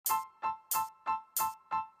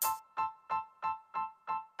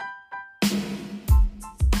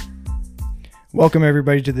Welcome,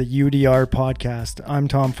 everybody, to the UDR podcast. I'm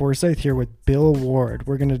Tom Forsyth here with Bill Ward.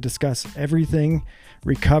 We're going to discuss everything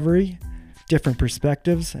recovery, different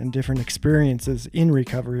perspectives, and different experiences in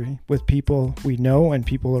recovery with people we know and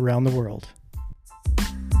people around the world.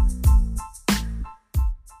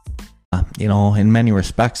 In many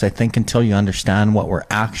respects, I think until you understand what we're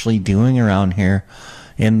actually doing around here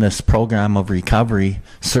in this program of recovery,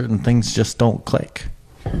 certain things just don't click.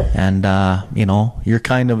 And, you're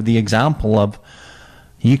kind of the example of,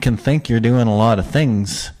 you can think you're doing a lot of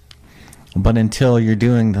things, but until you're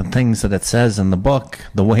doing the things that it says in the book,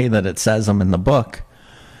 the way that it says them in the book,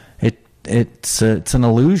 it's an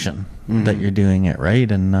illusion that you're doing it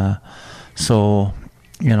right. And so,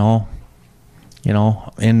 in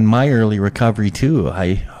my early recovery too,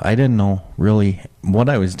 I didn't know really what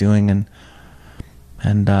I was doing,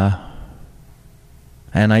 and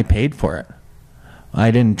I paid for it. I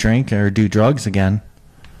didn't drink or do drugs again,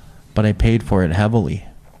 but I paid for it heavily.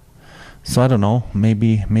 So I don't know,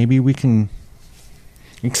 maybe we can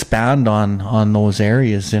expand on those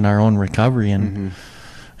areas in our own recovery and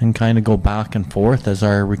kind of go back and forth as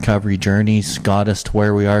our recovery journeys got us to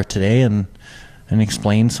where we are today, and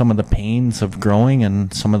explain some of the pains of growing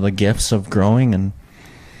and some of the gifts of growing and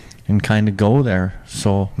kind of go there.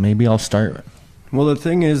 So maybe I'll start. Well, the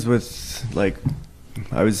thing is with,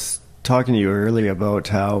 I was talking to you earlier about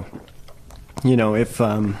how, if,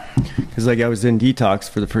 because I was in detox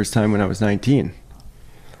for the first time when I was 19,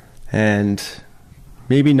 and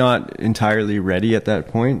maybe not entirely ready at that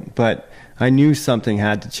point, but I knew something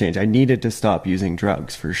had to change. I needed to stop using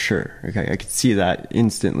drugs for sure. I could see that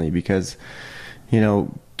instantly because,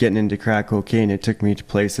 getting into crack cocaine, it took me to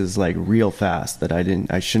places real fast that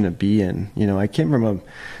I shouldn't be in. I came from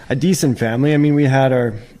a decent family. I mean, we had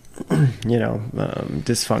our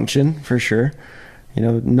dysfunction for sure.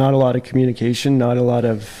 Not a lot of communication, not a lot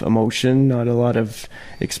of emotion, not a lot of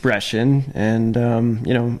expression, and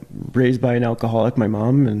raised by an alcoholic, my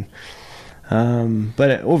mom, and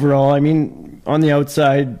but overall, I mean, on the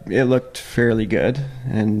outside, it looked fairly good,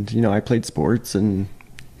 and I played sports, and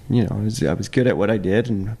I was good at what I did,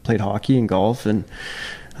 and played hockey and golf, and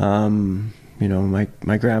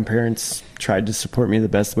my grandparents tried to support me the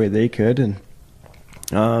best way they could, and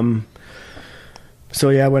so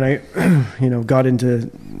yeah, when I, got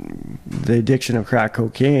into the addiction of crack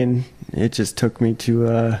cocaine, it just took me to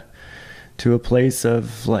a place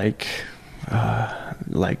of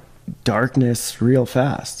darkness real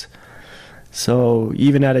fast. So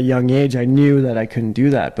even at a young age, I knew that I couldn't do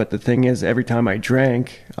that. But the thing is, every time I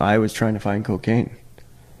drank, I was trying to find cocaine.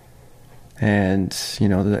 And,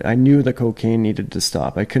 I knew the cocaine needed to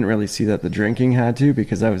stop. I couldn't really see that the drinking had to,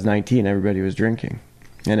 because I was 19, everybody was drinking.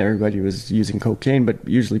 And everybody was using cocaine, but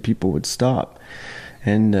usually people would stop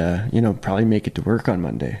and, probably make it to work on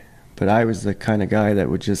Monday. But I was the kind of guy that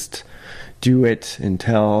would just do it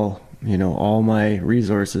until, all my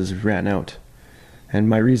resources ran out. And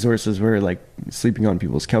my resources were sleeping on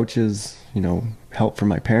people's couches, help from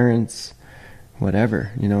my parents,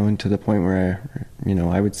 whatever, and to the point where,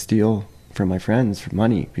 I would steal from my friends for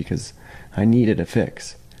money because I needed a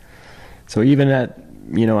fix. So even at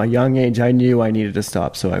a young age, I knew I needed to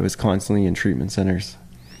stop, so I was constantly in treatment centers.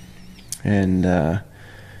 And, I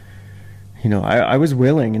was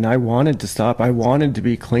willing and I wanted to stop. I wanted to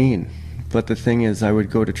be clean. But the thing is, I would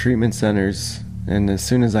go to treatment centers, and as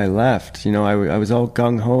soon as I left, I was all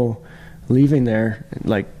gung-ho leaving there.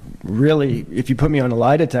 Really, if you put me on a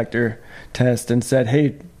lie detector test and said,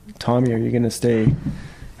 hey, Tommy, are you going to stay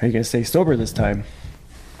sober this time?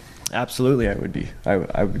 Absolutely, I would be. I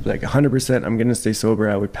would be 100%. I'm going to stay sober.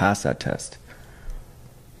 I would pass that test.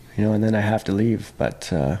 And then I have to leave. But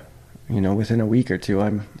within a week or two,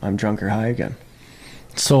 I'm drunk or high again.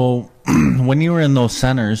 So, when you were in those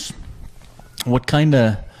centers, what kind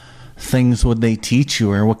of things would they teach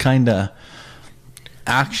you, or what kind of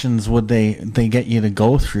actions would they get you to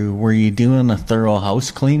go through? Were you doing a thorough house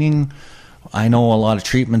cleaning? I know a lot of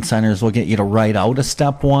treatment centers will get you to write out a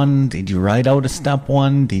step one. Did you write out a step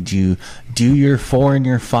one? Did you do your 4 and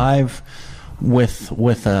your 5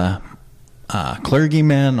 with a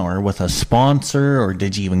clergyman or with a sponsor, or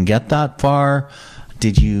did you even get that far?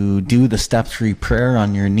 Did you do the step 3 prayer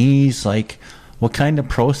on your knees? What kind of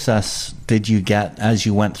process did you get as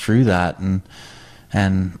you went through that?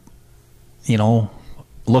 And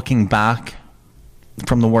looking back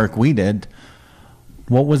from the work we did,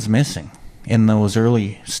 what was missing in those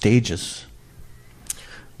early stages?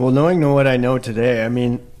 Well, knowing what I know today, I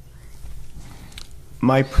mean,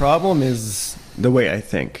 my problem is the way I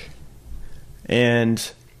think.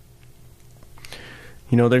 And,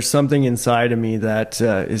 you know, there's something inside of me that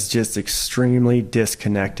is just extremely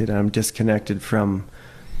disconnected. I'm disconnected from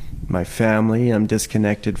my family. I'm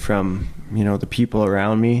disconnected from, you know, the people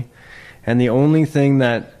around me. And the only thing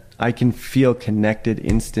that I can feel connected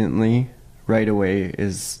instantly right away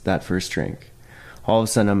is that first drink. All of a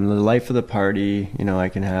sudden, I'm the life of the party. You know, I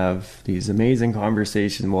can have these amazing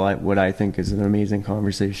conversations. Well, what I think is an amazing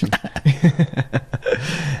conversation.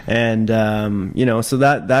 And, you know, so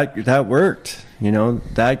that worked. You know,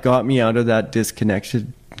 that got me out of that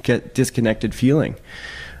disconnected feeling.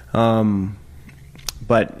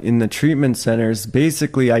 But in the treatment centers,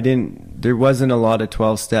 basically, there wasn't a lot of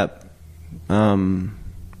 12-step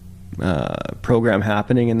program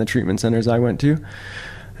happening in the treatment centers I went to.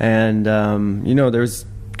 And, you know, there's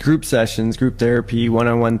group sessions, group therapy,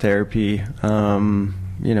 one-on-one therapy.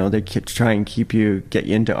 You know, they try and get you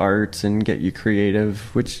into arts and get you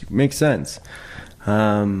creative, which makes sense.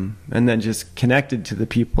 And then just connected to the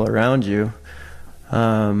people around you.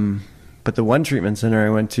 But the one treatment center I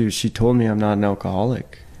went to, she told me I'm not an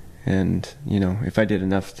alcoholic. And, you know, if I did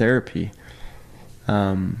enough therapy,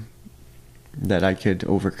 that I could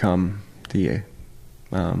overcome the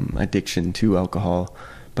addiction to alcohol,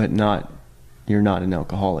 but you're not an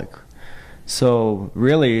alcoholic. So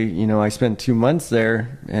really, you know, I spent 2 months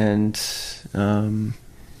there, and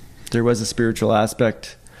there was a spiritual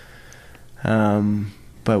aspect,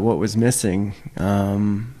 but what was missing,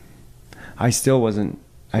 I still wasn't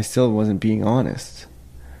being honest.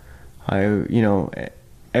 You know,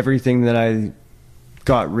 everything that I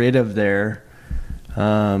got rid of there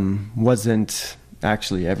wasn't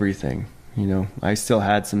actually everything. You know, I still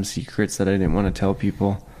had some secrets that I didn't want to tell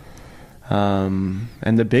people. And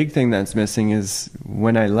the big thing that's missing is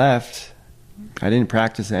when I left, I didn't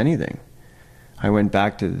practice anything. I went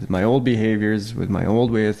back to my old behaviors with my old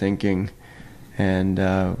way of thinking, and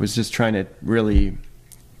was just trying to really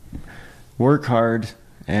work hard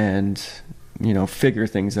and, you know, figure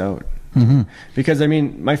things out. Mm-hmm. Because, I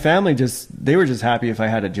mean, my family they were just happy if I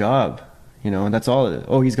had a job, you know, and that's all it is.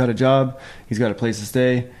 Oh, he's got a job, he's got a place to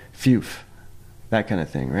stay, phew, that kind of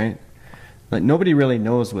thing, right? Like, nobody really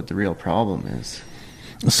knows what the real problem is.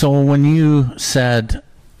 So when you said,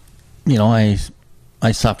 you know, I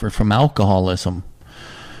suffered from alcoholism,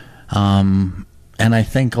 and I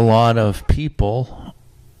think a lot of people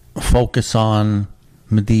focus on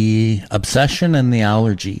the obsession and the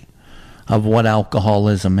allergy of what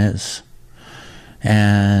alcoholism is.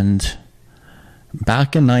 And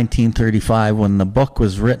back in 1935, when the book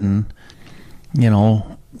was written, you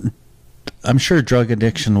know, I'm sure drug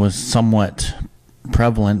addiction was somewhat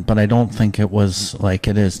prevalent, but I don't think it was like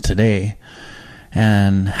it is today.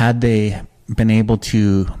 And had they been able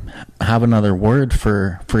to have another word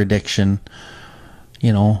for addiction,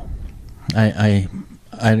 you know, I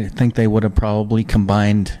think they would have probably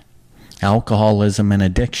combined alcoholism and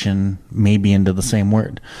addiction maybe into the same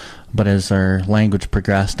word. But as our language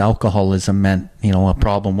progressed, alcoholism meant, you know, a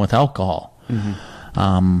problem with alcohol.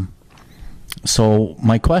 Mm-hmm. So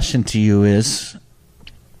my question to you is,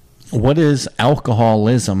 what does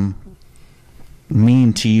alcoholism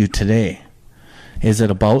mean to you today? Is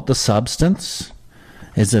it about the substance?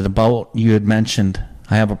 Is it about, you had mentioned,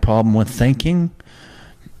 I have a problem with thinking?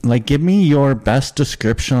 Like, give me your best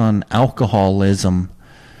description on alcoholism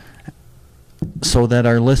so that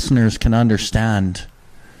our listeners can understand,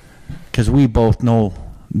 because we both know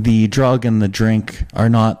the drug and the drink are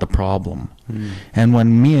not the problem. Mm. And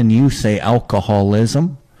when me and you say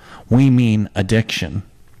alcoholism, we mean addiction.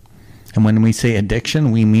 And when we say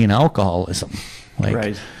addiction, we mean alcoholism. Like,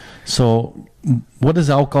 right. So what does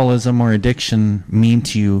alcoholism or addiction mean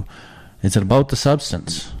to you? Is it about the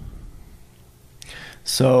substance?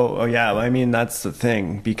 So, yeah, I mean, that's the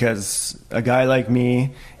thing, because a guy like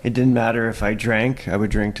me, it didn't matter if I drank, I would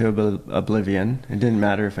drink to oblivion. It didn't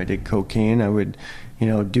matter if I did cocaine, I would, you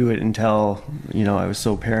know, do it until, you know, I was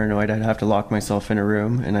so paranoid I'd have to lock myself in a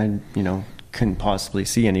room and I, you know, couldn't possibly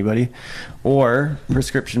see anybody. Or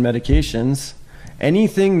prescription medications,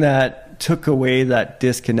 anything that took away that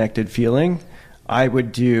disconnected feeling, I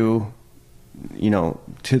would do, you know,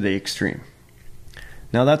 to the extreme.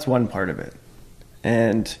 Now, that's one part of it.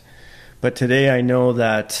 But today I know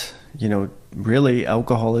that, you know, really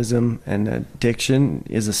alcoholism and addiction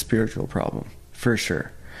is a spiritual problem, for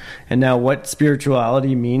sure. And now what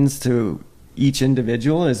spirituality means to each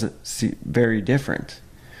individual is very different.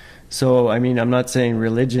 So, I mean, I'm not saying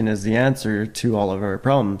religion is the answer to all of our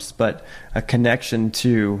problems, but a connection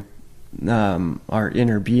to our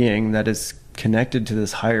inner being that is connected to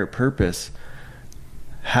this higher purpose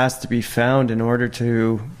has to be found in order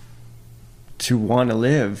to to want to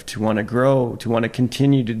live, to want to grow, to want to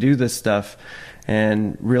continue to do this stuff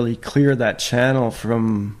and really clear that channel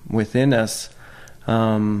from within us.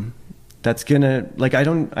 That's gonna, like, I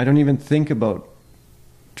don't even think about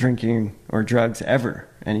drinking or drugs ever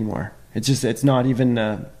anymore. It's not even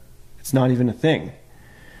a thing.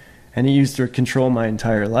 And it used to control my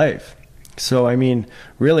entire life. So, I mean,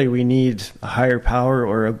 really, we need a higher power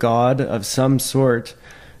or a God of some sort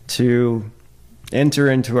to enter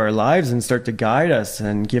into our lives and start to guide us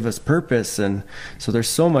and give us purpose. And so there's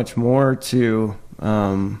so much more to,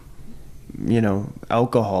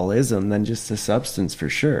 alcoholism than just a substance, for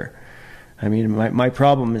sure. I mean, my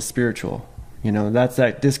problem is spiritual. That's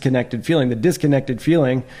that disconnected feeling. The disconnected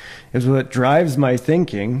feeling is what drives my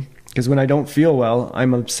thinking, because when I don't feel well,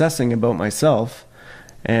 I'm obsessing about myself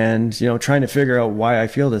and, trying to figure out why I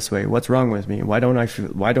feel this way. What's wrong with me? Why don't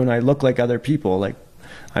I look like other people? Like,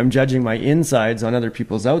 I'm judging my insides on other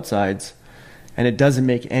people's outsides, and it doesn't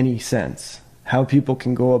make any sense how people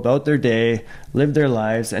can go about their day, live their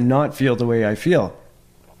lives, and not feel the way I feel.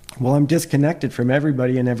 Well, I'm disconnected from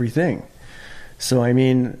everybody and everything. So, I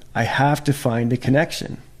mean, I have to find a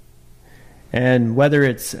connection. And whether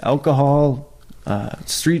it's alcohol,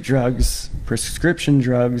 street drugs, prescription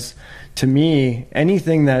drugs, to me,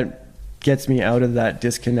 anything that gets me out of that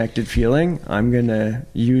disconnected feeling, I'm going to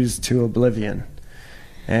use to oblivion.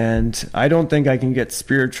 And I don't think I can get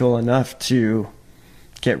spiritual enough to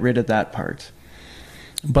get rid of that part.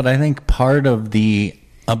 But I think part of the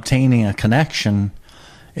obtaining a connection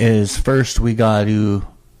is first we got to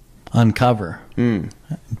uncover,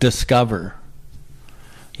 discover,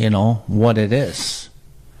 what it is.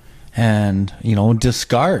 And,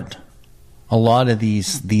 discard a lot of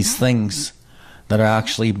these things that are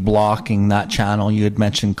actually blocking that channel. You had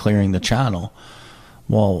mentioned clearing the channel.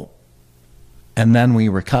 Well, and then we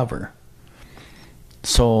recover.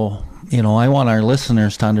 So, I want our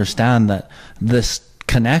listeners to understand that this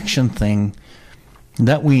connection thing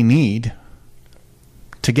that we need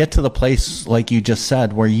to get to the place, like you just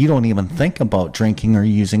said, where you don't even think about drinking or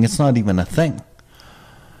using, it's not even a thing.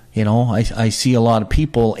 I see a lot of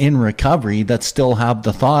people in recovery that still have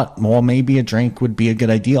the thought, well, maybe a drink would be a good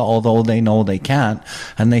idea, although they know they can't,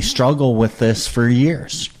 and they struggle with this for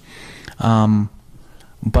years. But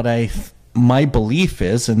my belief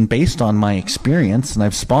is, and based on my experience, and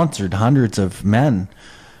I've sponsored hundreds of men,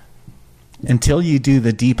 until you do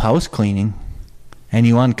the deep house cleaning and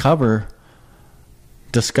you uncover,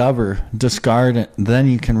 discover, discard, then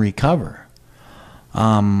you can recover.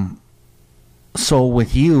 So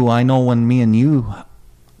with you, I know when me and you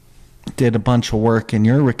did a bunch of work in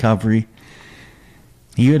your recovery,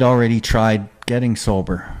 you had already tried getting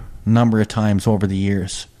sober a number of times over the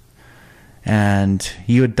years. And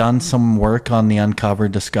you had done some work on the uncover,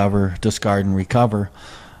 discover, discard, and recover.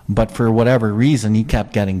 But for whatever reason, you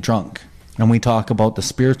kept getting drunk. And we talk about the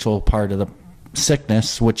spiritual part of the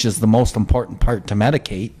sickness, which is the most important part to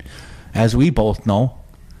medicate, as we both know.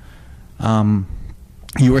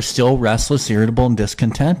 You are still restless, irritable, and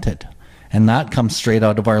discontented. And that comes straight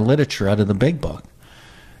out of our literature, out of the big book.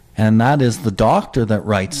 And that is the doctor that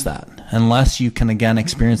writes that, unless you can again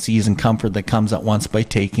experience the ease and comfort that comes at once by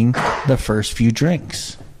taking the first few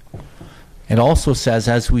drinks. It also says,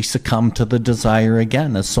 as we succumb to the desire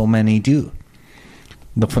again, as so many do,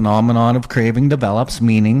 the phenomenon of craving develops,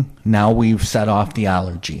 meaning now we've set off the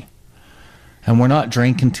allergy. And we're not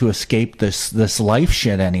drinking to escape this life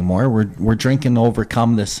shit anymore. We're drinking to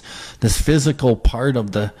overcome this physical part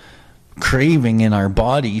of the craving in our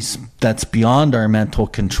bodies that's beyond our mental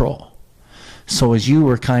control. So as you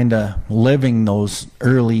were kind of living those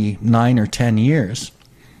early 9 or 10 years,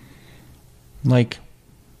 like,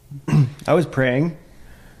 I was praying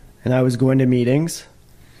and I was going to meetings.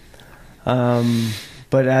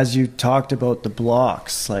 But as you talked about the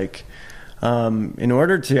blocks, like, in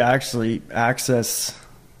order to actually access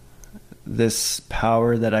this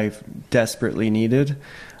power that I desperately needed,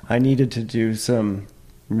 I needed to do some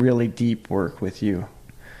really deep work with you.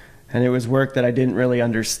 And it was work that I didn't really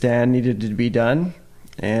understand needed to be done.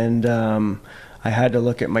 And I had to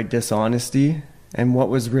look at my dishonesty and what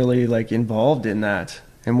was really like involved in that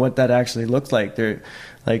and what that actually looked like.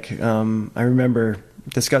 I remember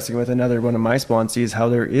discussing with another one of my sponsees how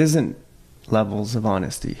there isn't levels of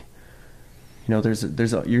honesty.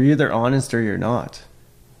 You're either honest or you're not.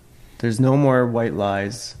 There's no more white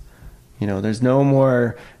lies. There's no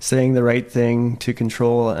more saying the right thing to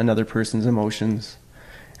control another person's emotions.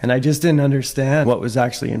 And I just didn't understand what was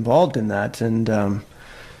actually involved in that. And,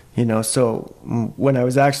 so when I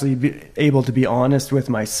was actually able to be honest with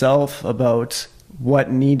myself about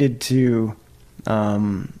what needed to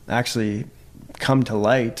actually come to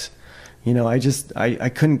light, You know, I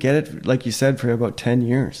couldn't get it, like you said, for about 10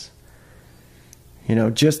 years. You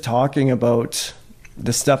know, just talking about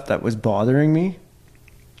the stuff that was bothering me,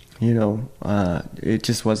 you know, it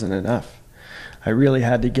just wasn't enough. I really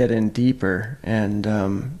had to get in deeper and,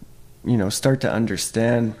 you know, start to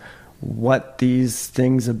understand what these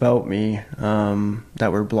things about me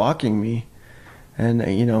that were blocking me,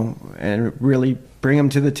 and, you know, and really bring them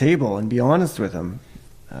to the table and be honest with them.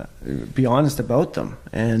 Be honest about them.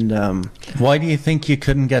 And why do you think you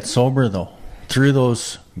couldn't get sober though through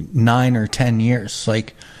those 9 or 10 years?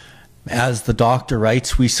 Like, as the doctor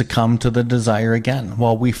writes, we succumb to the desire again.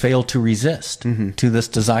 Well, we fail to resist to this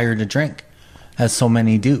desire to drink, as so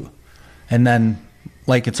many do. And then,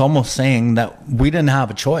 like, it's almost saying that we didn't have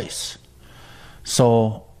a choice.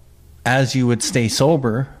 So as you would stay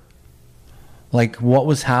sober, like, what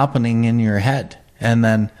was happening in your head? And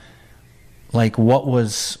then, like, why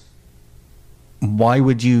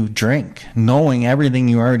would you drink? Knowing everything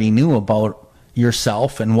you already knew about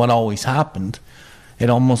yourself and what always happened, it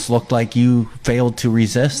almost looked like you failed to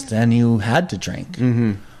resist and you had to drink.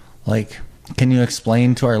 Like, can you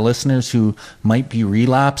explain to our listeners who might be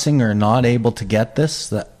relapsing or not able to get this,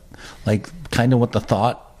 that, like, kind of what the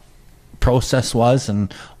thought process was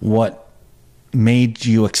and what made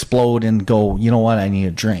you explode and go, you know what, I need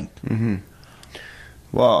a drink?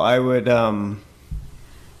 Well, I would,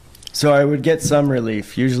 so I would get some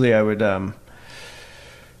relief. Usually I would go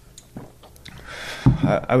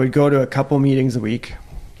to a couple meetings a week.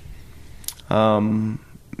 I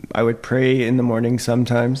would pray in the morning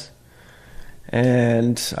sometimes,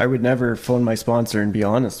 and I would never phone my sponsor and be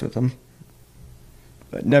honest with them.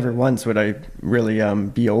 But never once would I really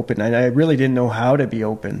be open. And I really didn't know how to be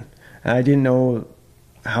open. And I didn't know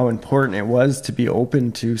how important it was to be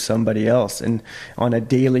open to somebody else and on a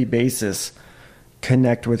daily basis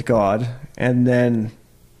connect with God, and then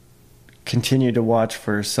continue to watch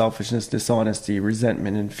for selfishness, dishonesty,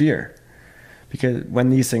 resentment, and fear. Because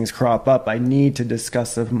when these things crop up, I need to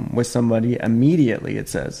discuss them with somebody immediately, it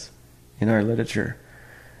says in our literature.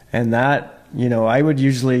 And that, you know, I would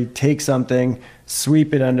usually take something,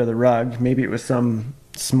 sweep it under the rug. Maybe it was some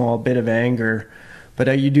small bit of anger,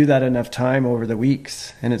 but you do that enough time over the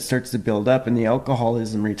weeks and it starts to build up and the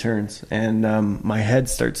alcoholism returns and my head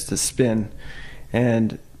starts to spin.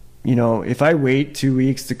 And, you know, if I wait 2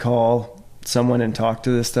 weeks to call someone and talk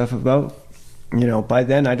to this stuff about, you know, by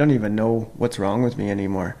then I don't even know what's wrong with me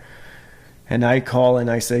anymore. And I call and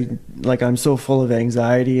I say, like, I'm so full of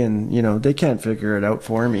anxiety and, you know, they can't figure it out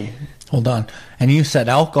for me. Hold on. And you said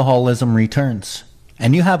alcoholism returns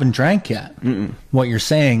and you haven't drank yet. What you're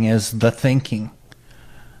saying is the thinking,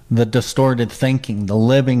 the distorted thinking, the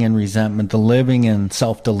living in resentment, the living in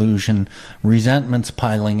self-delusion, resentment's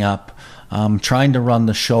piling up, trying to run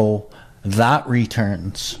the show, that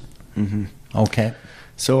returns. Okay.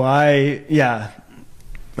 So I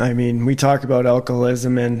mean, we talk about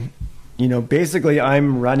alcoholism and, you know, basically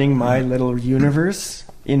I'm running my little universe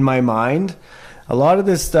in my mind. A lot of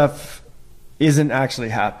this stuff isn't actually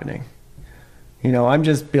happening. You know, I'm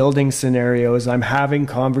just building scenarios. I'm having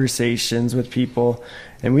conversations with people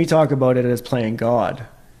and we talk about it as playing God.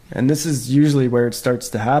 And this is usually where it starts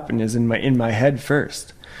to happen, is in my head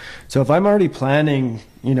first. So if I'm already planning,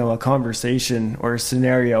 you know, a conversation or a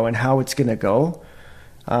scenario and how it's going to go,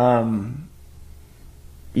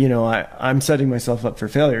 you know, I'm setting myself up for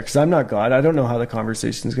failure because I'm not God. I don't know how the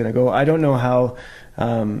conversation is going to go. I don't know how,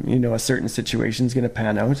 you know, a certain situation is going to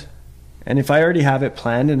pan out. And if I already have it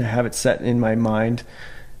planned and I have it set in my mind,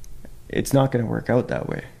 it's not going to work out that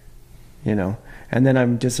way, you know. And then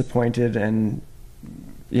I'm disappointed and,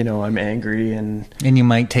 you know, I'm angry and you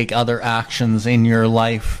might take other actions in your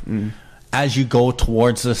life as you go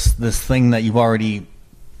towards this thing that you've already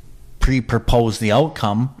pre-proposed the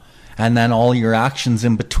outcome, and then all your actions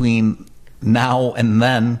in between now and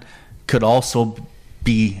then could also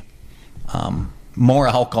be more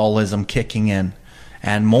alcoholism kicking in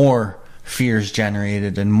and more fears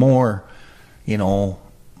generated and more, you know,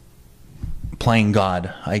 playing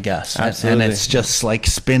God, I guess. Absolutely. And it's just like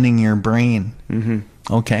spinning your brain.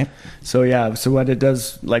 Okay. So yeah, so what it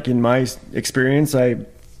does, like in my experience, I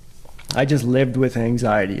just lived with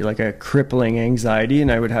anxiety, like a crippling anxiety,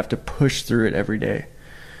 and I would have to push through it every day.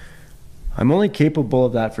 I'm only capable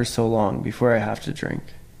of that for so long before I have to drink.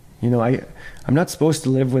 You know, I'm not supposed to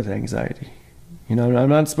live with anxiety. You know, I'm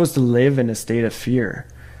not supposed to live in a state of fear.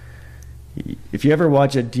 If you ever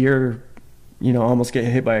watch a deer, you know, almost get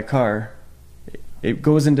hit by a car, it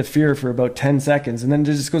goes into fear for about 10 seconds and then it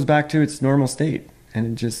just goes back to its normal state and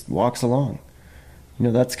it just walks along. You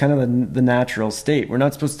know, that's kind of the natural state. We're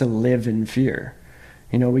not supposed to live in fear.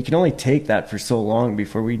 You know, we can only take that for so long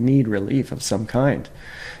before we need relief of some kind.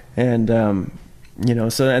 And, you know,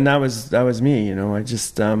 so, and that was me, you know, I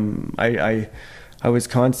just, I was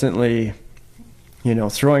constantly, you know,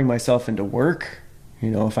 throwing myself into work,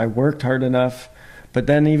 you know, if I worked hard enough, but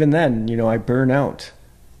then even then, you know, I burn out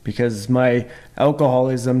because my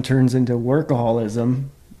alcoholism turns into workaholism,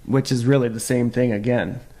 which is really the same thing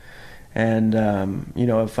again. And, you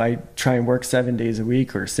know, if I try and work 7 days a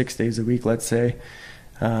week or 6 days a week, let's say,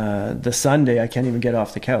 the Sunday I can't even get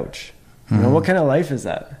off the couch. You know, what kind of life is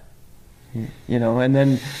that? You know, and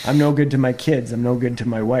then I'm no good to my kids. I'm no good to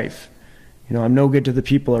my wife. You know, I'm no good to the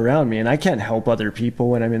people around me, and I can't help other people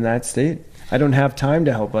when I'm in that state. I don't have time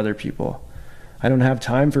to help other people. I don't have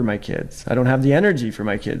time for my kids. I don't have the energy for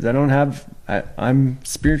my kids. I'm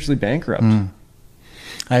spiritually bankrupt.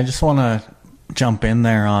 I just want to jump in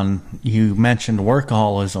there on, you mentioned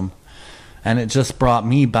workaholism, and it just brought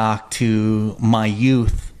me back to my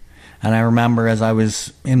youth. And I remember as I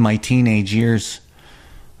was in my teenage years,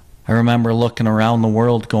 I remember looking around the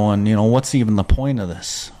world going, you know, what's even the point of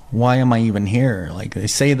this? Why am I even here? Like, they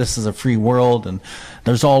say this is a free world and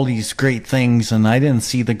there's all these great things, and I didn't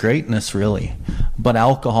see the greatness really. But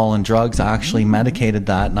alcohol and drugs actually medicated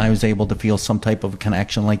that, and I was able to feel some type of a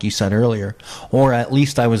connection, like you said earlier. Or at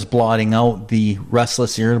least I was blotting out the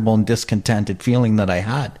restless, irritable, and discontented feeling that I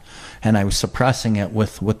had. And I was suppressing it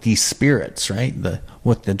with these spirits, right?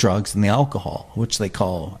 With the drugs and the alcohol, which they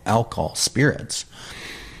call alcohol spirits.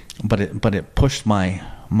 But it pushed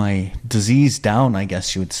my disease down, I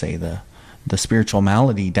guess you would say, the spiritual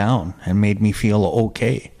malady down, and made me feel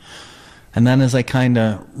okay. And then as I kind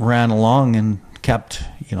of ran along and kept,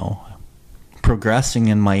 you know, progressing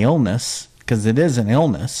in my illness, because it is an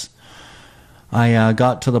illness, I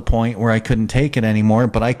got to the point where I couldn't take it anymore,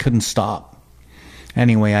 but I couldn't stop.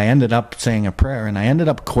 Anyway, I ended up saying a prayer, and I ended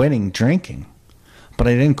up quitting drinking. But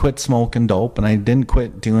I didn't quit smoking dope, and I didn't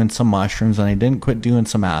quit doing some mushrooms, and I didn't quit doing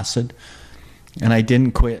some acid, and I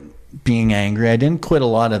didn't quit being angry. I didn't quit a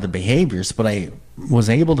lot of the behaviors, but I was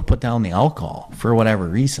able to put down the alcohol for whatever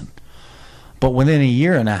reason. But within a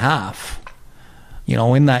year and a half, you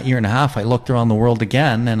know, in that year and a half, I looked around the world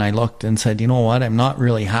again, and I looked and said, you know what, I'm not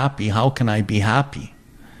really happy. How can I be happy?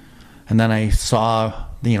 And then I saw,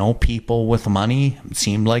 you know, people with money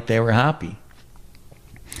seemed like they were happy.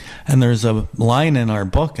 And there's a line in our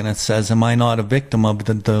book, and it says, am I not a victim of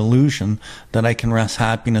the delusion that I can wrest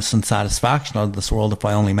happiness and satisfaction out of this world if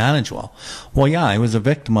I only manage well? Well, yeah, I was a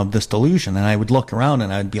victim of this delusion, and I would look around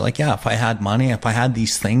and I'd be like, yeah, if I had money, if I had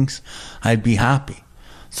these things, I'd be happy.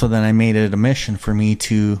 So then I made it a mission for me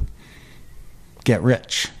to get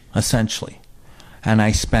rich, essentially. And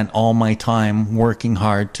I spent all my time working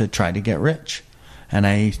hard to try to get rich. And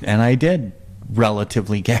I did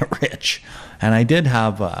relatively get rich. And I did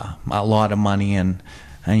have a lot of money, and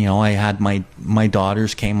you know, I had my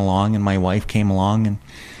daughters came along and my wife came along,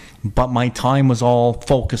 but my time was all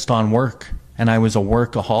focused on work, and I was a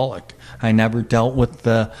workaholic. I never dealt with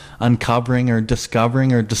the uncovering or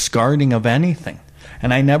discovering or discarding of anything,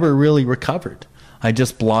 and I never really recovered. I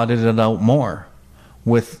just blotted it out more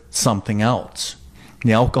with something else.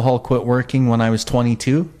 The alcohol quit working when I was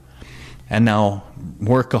 22. And now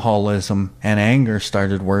workaholism and anger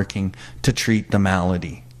started working to treat the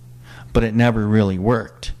malady. But it never really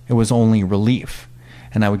worked. It was only relief.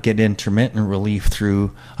 And I would get intermittent relief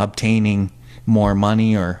through obtaining more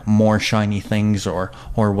money or more shiny things or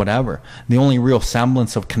whatever. The only real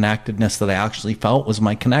semblance of connectedness that I actually felt was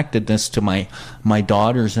my connectedness to my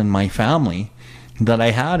daughters and my family that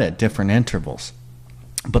I had at different intervals.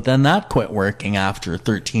 But then that quit working after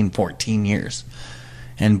 13, 14 years.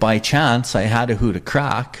 And by chance, I had a hoot of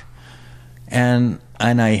crack, and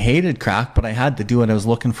I hated crack, but I had to do it. I was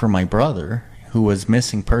looking for my brother, who was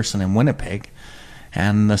missing person in Winnipeg,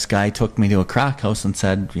 and this guy took me to a crack house and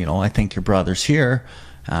said, you know, I think your brother's here.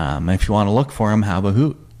 If you want to look for him, have a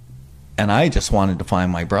hoot. And I just wanted to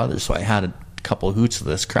find my brother, so I had a couple of hoots of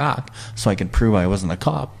this crack so I could prove I wasn't a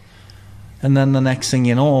cop. And then the next thing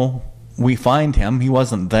you know, we find him. He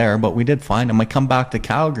wasn't there, but we did find him. I come back to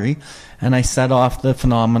Calgary, and I set off the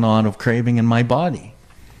phenomenon of craving in my body.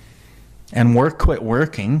 And work quit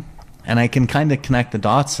working, and I can kind of connect the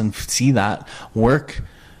dots and see that work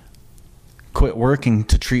quit working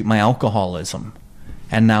to treat my alcoholism.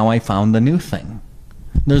 And now I found the new thing.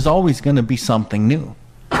 There's always going to be something new.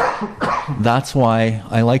 That's why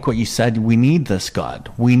I like what you said. We need this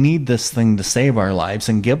God. We need this thing to save our lives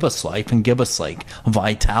and give us life and give us like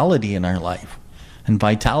vitality in our life. And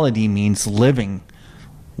vitality means living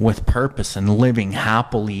with purpose and living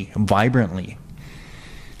happily, vibrantly.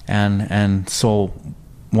 And so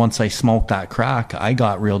once I smoked that crack, I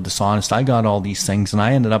got real dishonest. I got all these things, and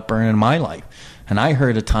I ended up burning my life. And I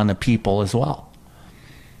hurt a ton of people as well.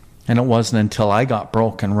 And it wasn't until I got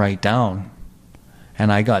broken right down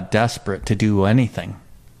and I got desperate to do anything,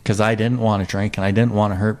 because I didn't want to drink and I didn't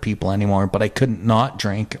want to hurt people anymore, but I couldn't not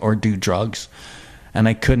drink or do drugs, and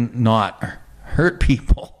I couldn't not hurt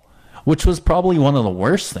people, which was probably one of the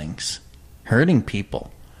worst things. Hurting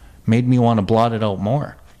people made me want to blot it out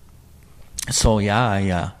more. So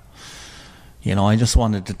yeah, I just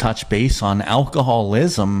wanted to touch base on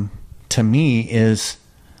alcoholism. To me, it's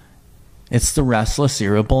the restless,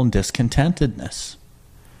 irritable, and discontentedness.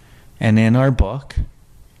 And in our book,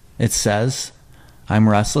 it says, I'm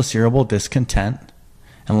restless, irritable, discontent,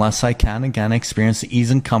 unless I can again experience the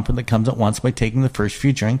ease and comfort that comes at once by taking the first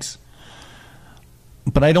few drinks.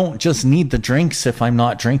 But I don't just need the drinks if I'm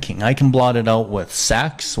not drinking. I can blot it out with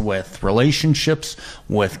sex, with relationships,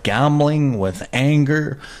 with gambling, with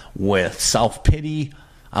anger, with self-pity.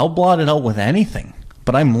 I'll blot it out with anything.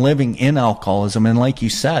 But I'm living in alcoholism, and like you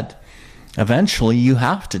said, eventually you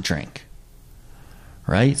have to drink,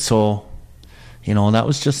 right? So,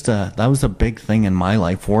 that was a big thing in my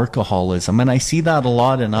life, workaholism, and I see that a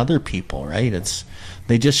lot in other people, right?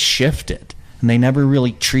 They just shift it, and they never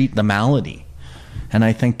really treat the malady. And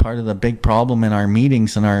I think part of the big problem in our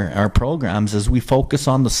meetings and our programs is we focus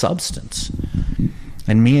on the substance.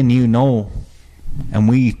 And me and you know, and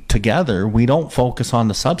we together, we don't focus on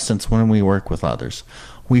the substance when we work with others.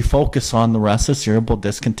 We focus on the restless, irritable,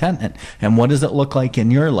 discontent. And what does it look like in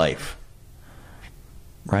your life?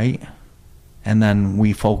 Right? And then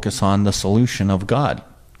we focus on the solution of God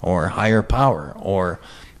or higher power, or,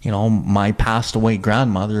 my passed away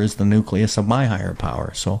grandmother is the nucleus of my higher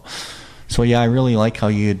power. So yeah, I really like how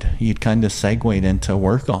you'd kind of segued into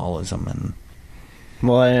workaholism. And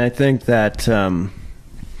I think that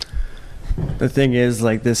the thing is,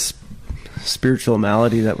 like, this spiritual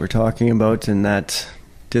malady that we're talking about and that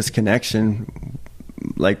disconnection,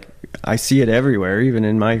 like, I see it everywhere, even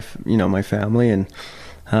in my family and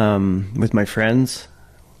with my friends.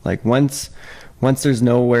 Like, once there's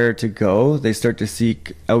nowhere to go, they start to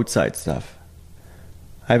seek outside stuff.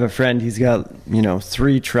 I have a friend, he's got,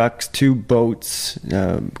 3 trucks, 2 boats,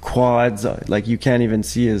 quads, like you can't even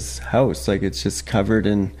see his house. Like, it's just covered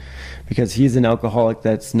in, because he's an alcoholic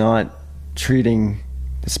that's not treating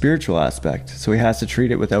the spiritual aspect. So he has to treat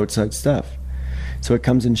it with outside stuff. So it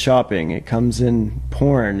comes in shopping, it comes in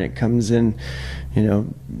porn, it comes in,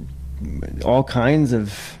 all kinds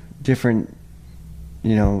of different,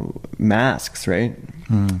 masks, right?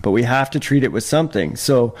 But we have to treat it with something.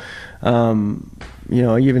 So,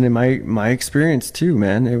 even in my experience too,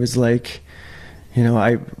 man, it was like,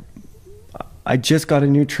 I just got a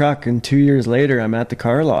new truck, and 2 years later I'm at the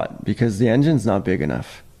car lot because the engine's not big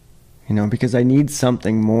enough, because I need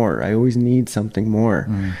something more. I always need something more.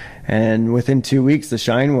 And within 2 weeks the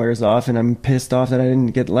shine wears off and I'm pissed off that I didn't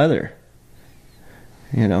get leather,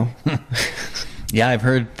 Yeah, I've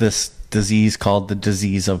heard this disease called the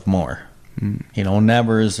disease of more.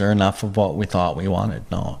 Never is there enough of what we thought we wanted.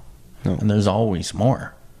 No. And there's always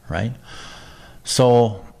more, right?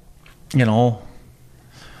 So,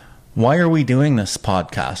 why are we doing this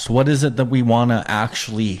podcast? What is it that we want to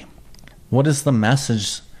actually, what is the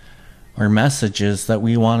message or messages that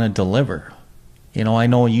we want to deliver? I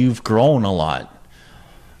know you've grown a lot.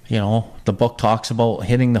 The book talks about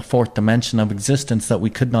hitting the 4th dimension of existence that we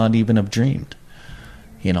could not even have dreamed.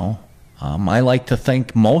 I like to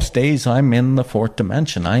think most days I'm in the 4th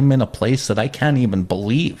dimension. I'm in a place that I can't even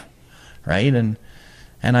believe, right? And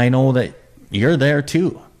I know that you're there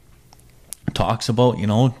too. It talks about,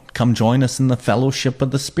 come join us in the fellowship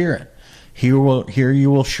of the Spirit. Here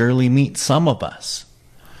you will surely meet some of us.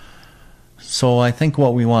 So I think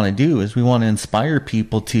what we want to do is we want to inspire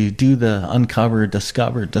people to do the uncover,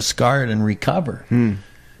 discover, discard, and recover.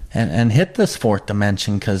 And hit this 4th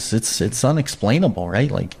dimension, because it's unexplainable,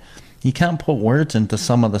 right? Like, you can't put words into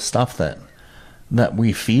some of the stuff that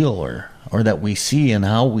we feel or that we see and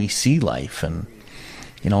how we see life. And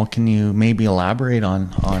can you maybe elaborate on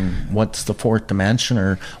what's the 4th dimension,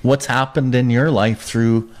 or what's happened in your life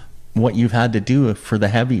through what you've had to do for the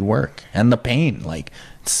heavy work and the pain? Like,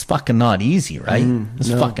 it's fucking not easy, right?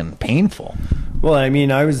 It's fucking painful. Well, I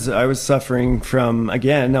mean, I was suffering from,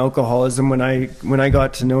 again, alcoholism when I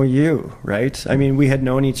got to know you, right? I mean, we had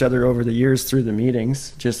known each other over the years through the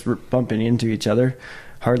meetings, just bumping into each other,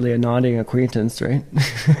 hardly a nodding acquaintance, right?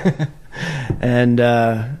 And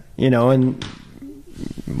and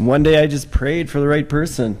one day I just prayed for the right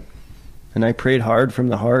person, And I prayed hard from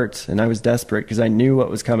the heart, and I was desperate because I knew what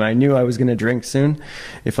was coming. I knew I was going to drink soon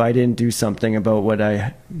if I didn't do something about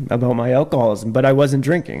my alcoholism. But I wasn't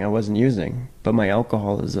drinking, I wasn't using, but my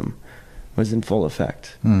alcoholism was in full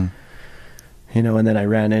effect. You know, and then I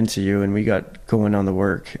ran into you and we got going on the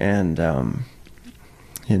work, and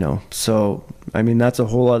you know, so I mean, that's a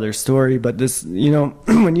whole other story. But this, you know,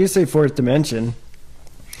 when you say fourth dimension,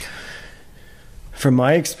 from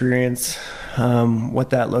my experience,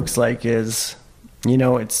 what that looks like is, you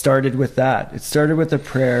know, it started with that. It started with a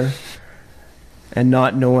prayer and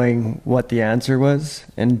not knowing what the answer was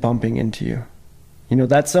and bumping into you. You know,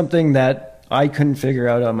 that's something that I couldn't figure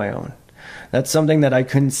out on my own. That's something that I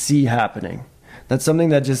couldn't see happening. That's something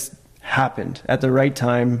that just happened at the right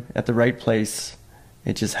time, at the right place.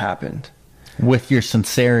 It just happened. With your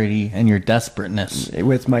sincerity and your desperateness.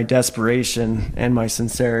 With my desperation and my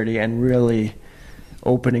sincerity, and really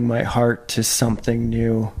opening my heart to something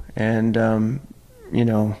new, and you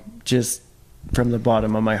know, just from the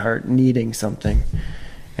bottom of my heart needing something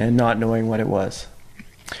and not knowing what it was.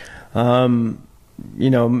 You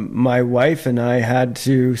know, my wife and I had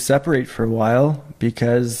to separate for a while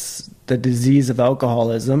because the disease of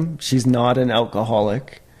alcoholism, she's not an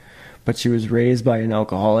alcoholic, but she was raised by an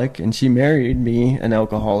alcoholic, and she married me, an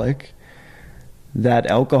alcoholic. That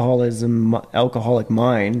alcoholic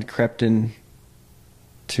mind crept in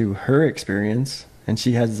to her experience, and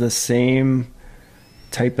she has the same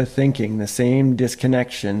type of thinking, the same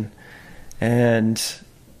disconnection. And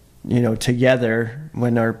you know, together,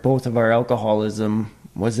 when both of our alcoholism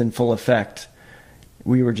was in full effect,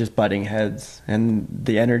 we were just butting heads, and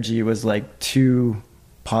the energy was like two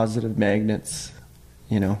positive magnets.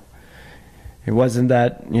 You know, it wasn't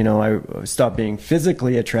that, you know, I stopped being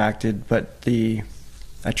physically attracted, but the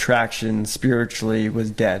attraction spiritually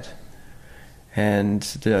was dead. And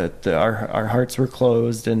our hearts were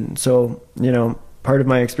closed. And so, you know, part of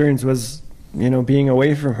my experience was, you know, being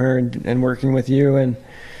away from her and working with you, and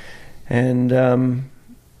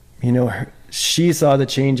you know, she saw the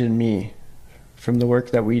change in me from the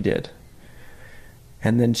work that we did.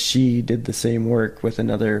 And then she did the same work with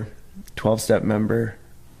another 12-step member.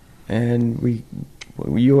 And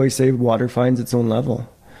we always say water finds its own level.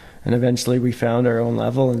 And eventually we found our own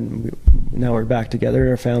level, and now we're back together,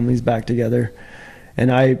 our family's back together.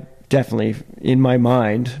 And I definitely, in my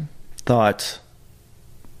mind, thought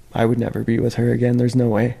I would never be with her again. There's no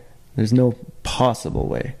way. There's no possible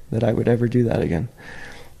way that I would ever do that again.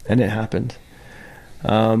 And it happened.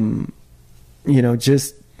 You know,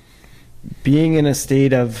 just being in a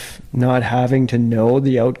state of not having to know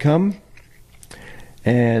the outcome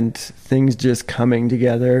and things just coming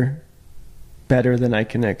together better than I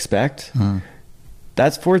can expect.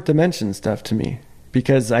 That's fourth dimension stuff to me,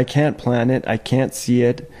 because I can't plan it, I can't see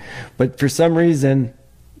it, but for some reason,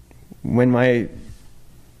 when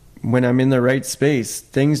I'm in the right space,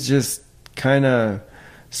 things just kind of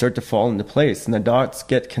start to fall into place, and the dots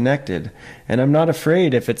get connected. And I'm not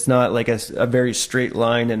afraid if it's not like a very straight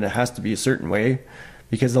line and it has to be a certain way,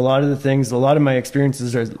 because a lot of my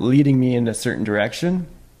experiences are leading me in a certain direction.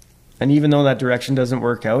 And even though that direction doesn't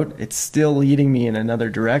work out, it's still leading me in another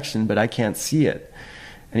direction, but I can't see it.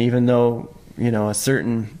 And even though, you know, a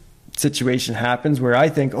certain situation happens where I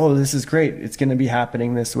think, oh, this is great, it's going to be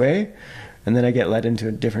happening this way, and then I get led into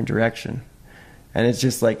a different direction. And it's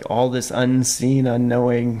just like all this unseen,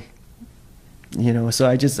 unknowing, you know, so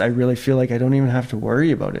I really feel like I don't even have to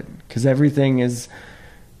worry about it, because everything is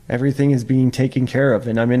being taken care of,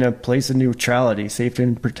 and I'm in a place of neutrality, safe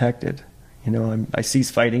and protected. You know, I cease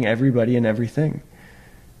fighting everybody and everything.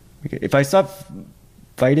 If I stop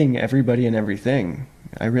fighting everybody and everything,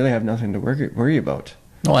 I really have nothing to worry about.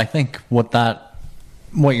 Well, I think what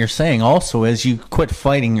you're saying also is you quit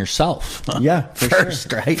fighting yourself. Yeah, first,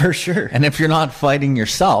 sure. right? For sure. And if you're not fighting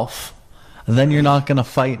yourself, then you're not going to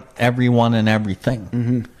fight everyone and everything.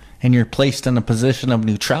 Mm-hmm. And you're placed in a position of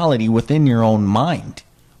neutrality within your own mind,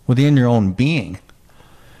 within your own being.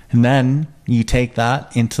 And then you take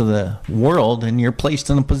that into the world, and you're placed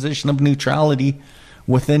in a position of neutrality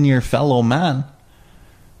within your fellow man,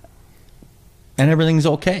 and everything's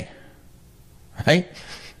okay, right?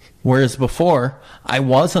 Whereas before, I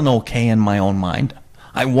wasn't okay in my own mind.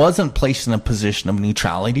 I wasn't placed in a position of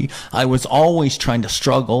neutrality. I was always trying to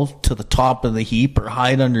struggle to the top of the heap, or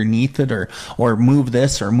hide underneath it, or move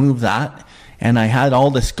this or move that. And I had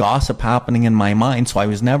all this gossip happening in my mind, so I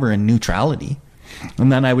was never in neutrality.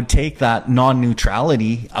 And then I would take that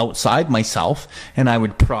non-neutrality outside myself, and I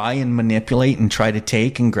would pry and manipulate and try to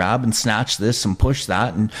take and grab and snatch this and push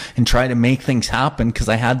that and try to make things happen, because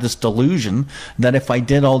I had this delusion that if I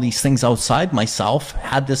did all these things outside myself,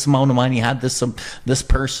 had this amount of money, had this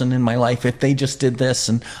person in my life, if they just did this,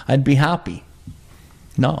 and I'd be happy.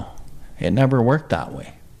 No, it never worked that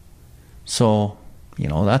way. So,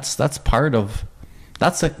 that's part of,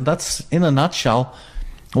 that's in a nutshell,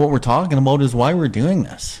 what we're talking about is why we're doing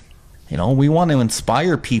this. We want to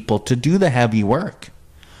inspire people to do the heavy work,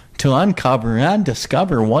 to uncover and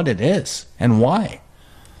discover what it is and why.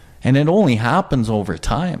 And it only happens over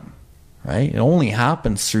time, right? It only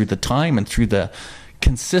happens through the time and through the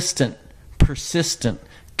consistent, persistent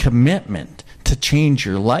commitment to change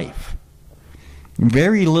your life.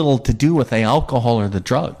 Very little to do with the alcohol or the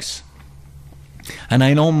drugs. And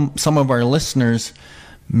I know some of our listeners,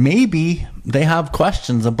 maybe they have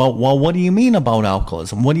questions about, well, what do you mean about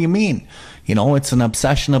alcoholism? What do you mean? It's an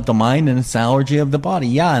obsession of the mind and it's an allergy of the body.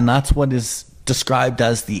 Yeah, and that's what is described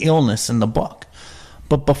as the illness in the book.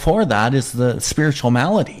 But before that is the spiritual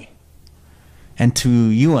malady. And to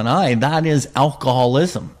you and I, that is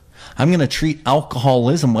alcoholism. I'm going to treat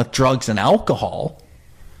alcoholism with drugs and alcohol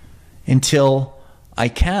until I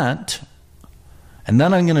can't. And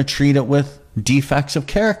then I'm going to treat it with defects of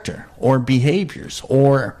character or behaviors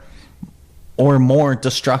or more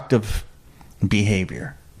destructive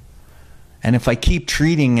behavior. And if I keep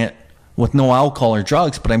treating it with no alcohol or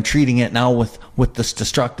drugs, but I'm treating it now with this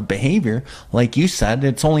destructive behavior, like you said,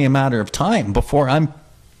 it's only a matter of time before I'm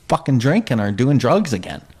fucking drinking or doing drugs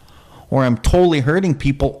again, or I'm totally hurting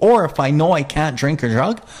people, or if I know I can't drink or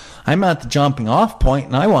drug, I'm at the jumping off point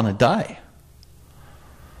and I want to die.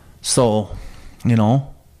 So,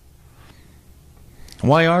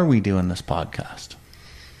 why are we doing this podcast?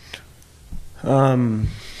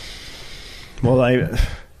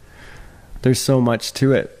 There's so much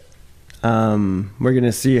to it. We're going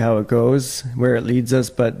to see how it goes, where it leads us,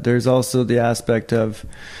 but there's also the aspect of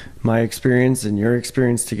my experience and your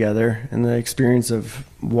experience together, and the experience of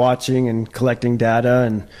watching and collecting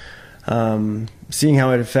data and seeing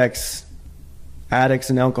how it affects addicts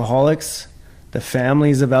and alcoholics, the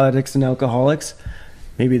families of addicts and alcoholics,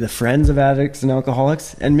 maybe the friends of addicts and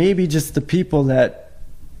alcoholics, and maybe just the people that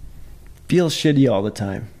feel shitty all the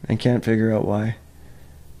time and can't figure out why.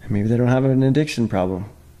 And maybe they don't have an addiction problem,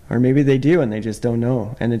 or maybe they do and they just don't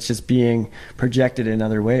know, and it's just being projected in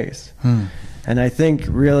other ways. And I think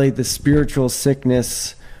really the spiritual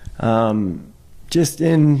sickness, just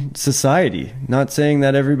in society, not saying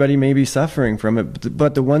that everybody may be suffering from it,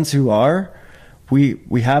 but the ones who are,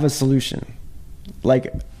 we have a solution,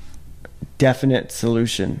 like definite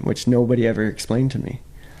solution, which nobody ever explained to me.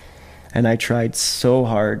 And I tried so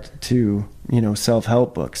hard to,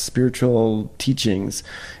 self-help books, spiritual teachings,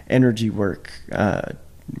 energy work,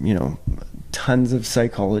 tons of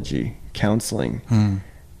psychology, counseling.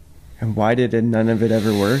 And why did none of it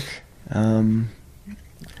ever work?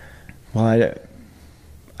 Well,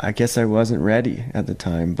 I guess I wasn't ready at the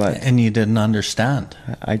time, but... And you didn't understand.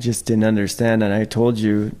 I just didn't understand. And I told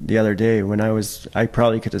you the other day when I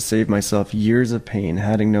probably could have saved myself years of pain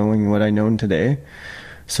having knowing what I know today.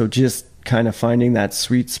 So just kind of finding that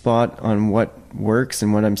sweet spot on what works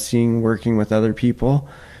and what I'm seeing working with other people.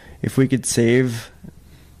 If we could save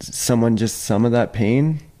someone just some of that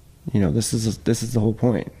pain, this is the whole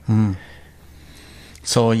point.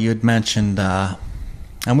 So you had mentioned...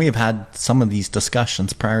 and we have had some of these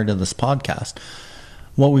discussions prior to this podcast.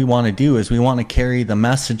 What we want to do is we want to carry the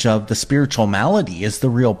message of the spiritual malady is the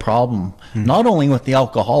real problem, not only with the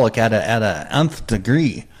alcoholic at a nth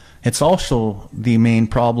degree, it's also the main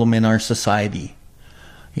problem in our society.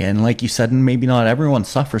 And like you said, maybe not everyone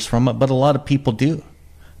suffers from it, but a lot of people do.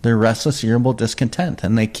 They're restless, irritable, discontent,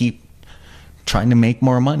 and they keep trying to make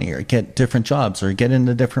more money or get different jobs or get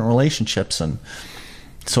into different relationships. And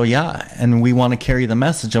so, and we want to carry the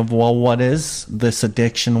message of, well, what is this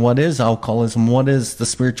addiction? What is alcoholism? What is the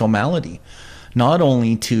spiritual malady? Not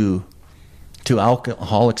only to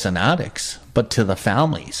alcoholics and addicts, but to the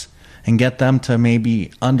families, and get them to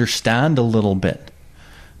maybe understand a little bit,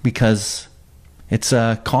 because it's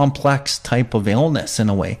a complex type of illness in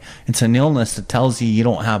a way. It's an illness that tells you you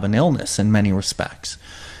don't have an illness in many respects.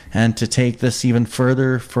 And to take this even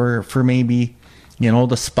further for maybe...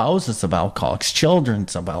 the spouses of alcoholics, children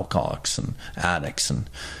of alcoholics and addicts,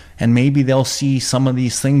 and maybe they'll see some of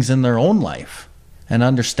these things in their own life and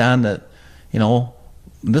understand that,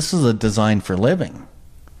 this is a design for living.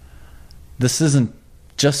 This isn't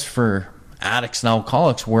just for addicts and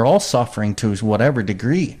alcoholics. We're all suffering to whatever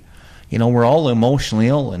degree. We're all emotionally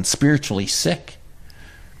ill and spiritually sick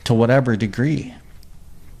to whatever degree.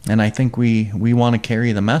 And I think we want to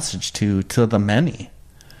carry the message to the many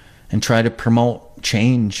and try to promote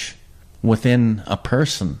change within a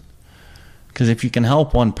person. Because if you can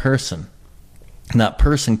help one person, that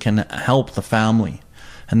person can help the family,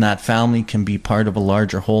 and that family can be part of a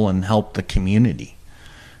larger whole and help the community.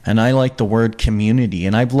 And I like the word community,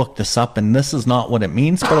 and I've looked this up, and this is not what it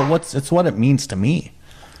means, but it's what it means to me.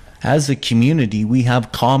 As a community, we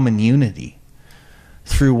have common unity.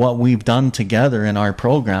 Through what we've done together in our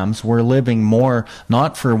programs, we're living more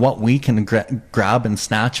not for what we can grab and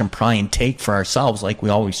snatch and pry and take for ourselves like we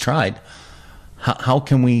always tried. How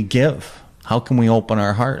can we give? How can we open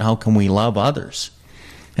our heart? How can we love others?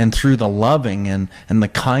 And through the loving and the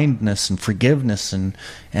kindness and forgiveness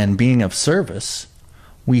and being of service,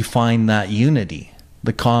 we find that unity,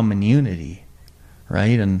 the common unity,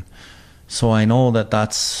 right? And so I know that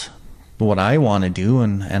that's what I want to do,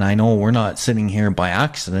 and I know we're not sitting here by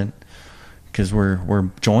accident, because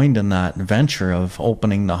we're joined in that venture of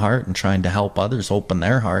opening the heart and trying to help others open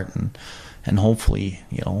their heart, and hopefully,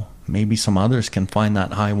 you know, maybe some others can find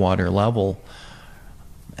that high water level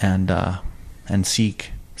and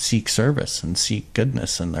seek service and seek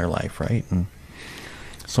goodness in their life, right? And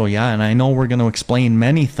so yeah, and I know we're going to explain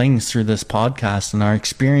many things through this podcast, and our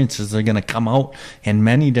experiences are going to come out in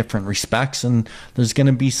many different respects, and there's going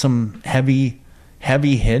to be some heavy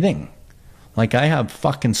hitting. Like, I have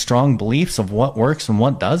fucking strong beliefs of what works and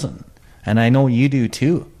what doesn't, and I know you do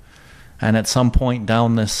too. And at some point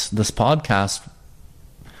down this podcast,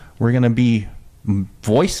 we're going to be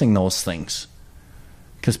voicing those things,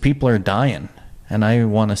 because people are dying, and I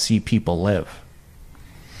want to see people live.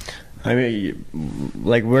 I mean,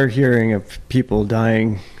 like, we're hearing of people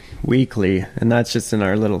dying weekly, and that's just in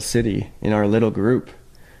our little city, in our little group.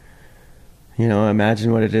 You know,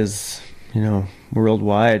 imagine what it is, you know,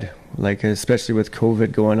 worldwide, like, especially with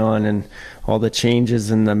COVID going on and all the changes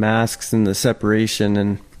and the masks and the separation,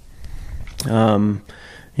 and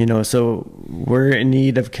you know, so we're in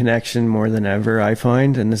need of connection more than ever, I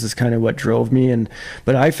find, and this is kind of what drove me.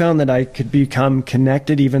 But I found that I could become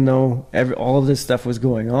connected even though all of this stuff was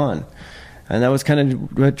going on, and that was kind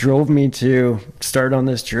of what drove me to start on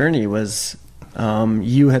this journey. Was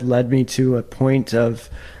you had led me to a point of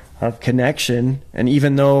connection, and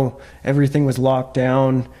even though everything was locked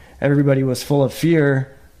down, everybody was full of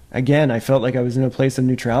fear. Again, I felt like I was in a place of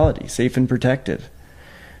neutrality, safe and protected.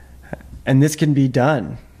 And this can be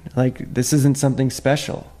done. Like, this isn't something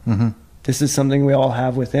special. Mm-hmm. This is something we all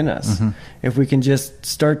have within us. Mm-hmm. If we can just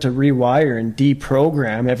start to rewire and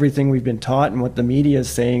deprogram everything we've been taught and what the media is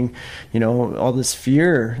saying, you know, all this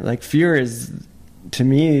fear, like, fear is, to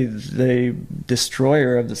me, the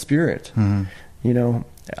destroyer of the spirit. Mm-hmm. You know,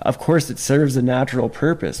 of course it serves a natural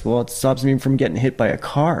purpose. Well, it stops me from getting hit by a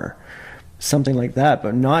car, something like that,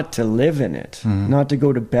 but not to live in it, mm-hmm. not to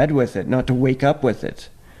go to bed with it, not to wake up with it.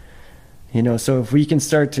 You know, so if we can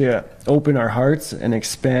start to open our hearts and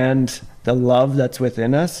expand the love that's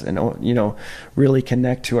within us, and, you know, really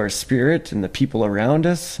connect to our spirit and the people around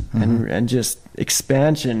us, mm-hmm. and just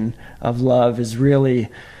expansion of love is really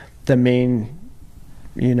the main,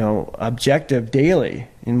 you know, objective daily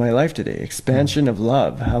in my life today. Expansion of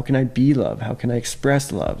love. How can I be love? How can I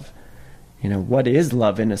express love? You know, what is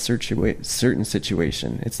love in a certain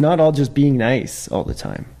situation? It's not all just being nice all the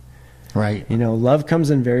time. Right. You know, love comes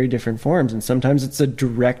in very different forms, and sometimes it's a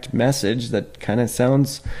direct message that kind of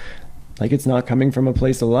sounds like it's not coming from a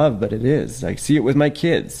place of love, but it is. I see it with my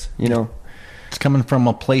kids, you know. It's coming from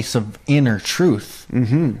a place of inner truth,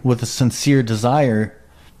 mm-hmm. with a sincere desire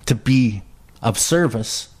to be of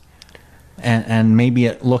service. And maybe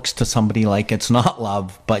it looks to somebody like it's not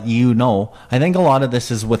love, but you know, I think a lot of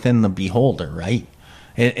this is within the beholder, right?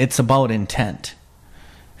 It's about intent.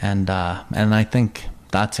 And I think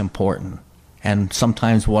that's important. And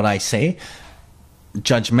sometimes what I say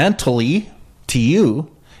judgmentally to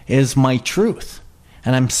you is my truth.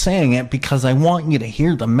 And I'm saying it because I want you to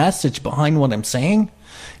hear the message behind what I'm saying,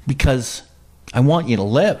 because I want you to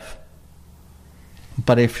live.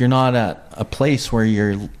 But if you're not at a place where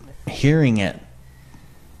you're hearing it,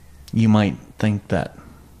 you might think that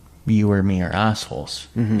you or me are assholes,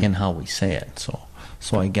 mm-hmm. in how we say it.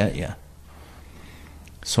 So I get you.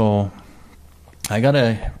 So I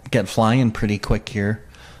gotta get flying pretty quick here.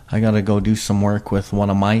 I gotta go do some work with one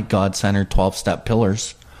of my God-centered 12-step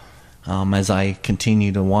pillars, as I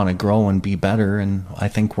continue to want to grow and be better. And I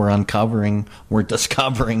think we're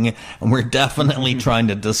discovering, and we're definitely trying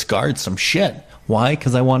to discard some shit. Why?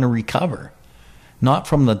 Because I want to recover. Not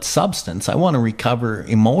from the substance. I want to recover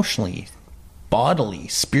emotionally, bodily,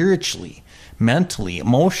 spiritually, mentally,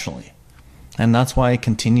 emotionally. And that's why I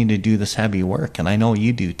continue to do this heavy work. And I know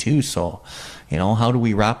you do too. So, you know, how do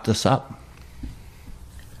we wrap this up?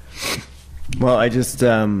 Well, I just,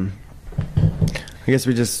 I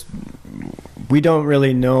guess we don't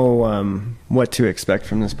really know what to expect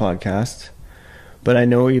from this podcast, but I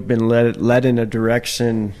know we've been led in a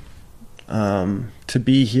direction to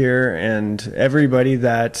be here, and everybody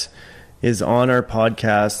that is on our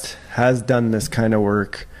podcast has done this kind of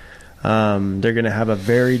work. They're going to have a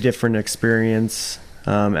very different experience,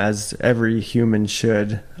 as every human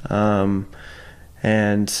should.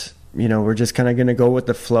 And, you know, we're just kind of going to go with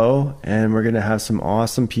the flow, and we're going to have some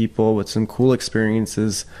awesome people with some cool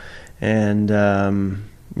experiences. And,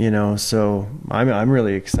 you know, so I'm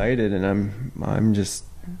really excited, and I'm just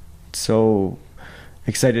so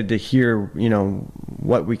excited to hear, you know,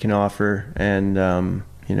 what we can offer, and,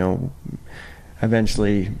 you know,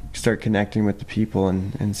 eventually start connecting with the people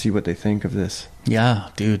and see what they think of this. Yeah,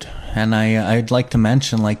 dude. And I'd like to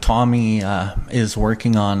mention, like, Tommy is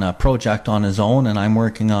working on a project on his own, and I'm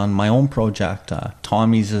working on my own project.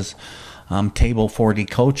 Tommy's is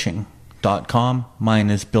table40coaching.com. Mine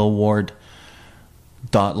is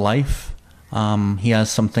billward.life. He has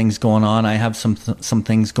some things going on. I have some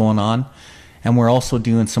things going on. And we're also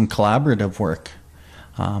doing some collaborative work.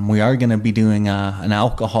 We are going to be doing an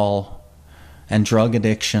alcohol and drug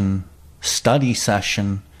addiction study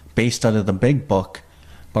session based out of the Big Book,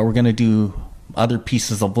 but we're going to do other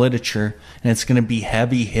pieces of literature, and it's going to be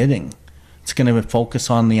heavy hitting. It's going to focus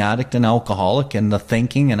on the addict and alcoholic and the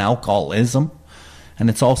thinking and alcoholism, and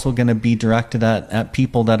it's also going to be directed at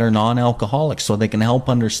people that are non-alcoholics, so they can help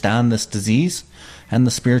understand this disease and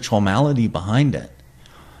the spiritual malady behind it.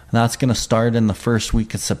 And that's going to start in the first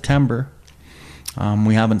week of September.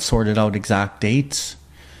 We haven't sorted out exact dates,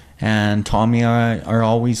 and Tommy and I are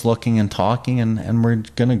always looking and talking, and we're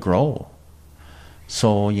going to grow.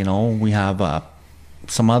 So, you know, we have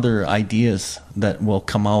some other ideas that will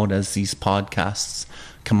come out as these podcasts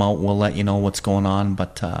come out. We'll let you know what's going on.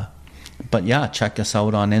 But yeah, check us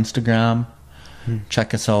out on Instagram.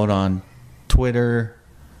 Check us out on Twitter,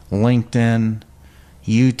 LinkedIn,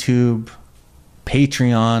 YouTube,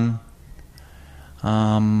 Patreon,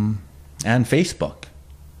 and Facebook.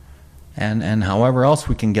 And however else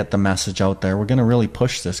we can get the message out there. We're going to really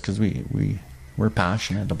push this because we're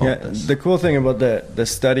passionate about this. The cool thing about the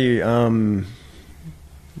study, Bill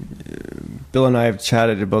and I have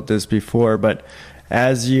chatted about this before, but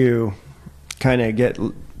as you kind of get,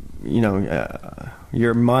 you know,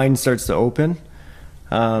 your mind starts to open.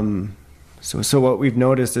 So what we've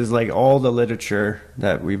noticed is, like, all the literature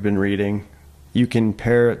that we've been reading, you can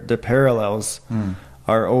pair the parallels.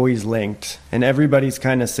 Are always linked, and everybody's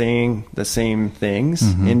kind of saying the same things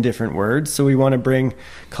in different words. So we want to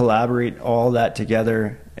collaborate all that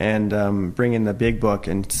together and bring in the Big Book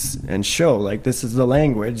and show, like, this is the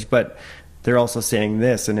language, but they're also saying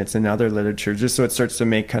this, and it's in other literature, just so it starts to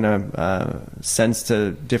make kind of sense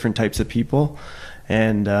to different types of people.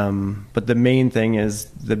 And but the main thing is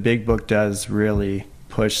the Big Book does really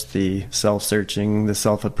push the self-searching, the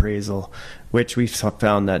self-appraisal, which we've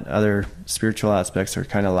found that other spiritual aspects are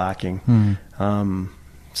kind of lacking.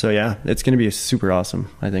 So yeah, it's going to be super awesome,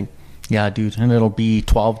 I think. Yeah, dude, and it'll be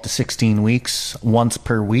 12 to 16 weeks, once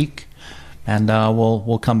per week, and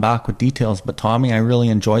we'll come back with details. But Tommy, I really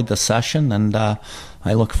enjoyed the session, and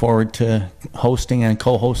I look forward to hosting and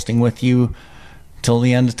co-hosting with you till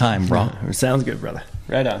the end of time, bro. Sounds good, brother.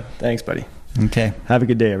 Right on. Thanks, buddy. Okay. Have a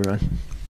good day, everyone.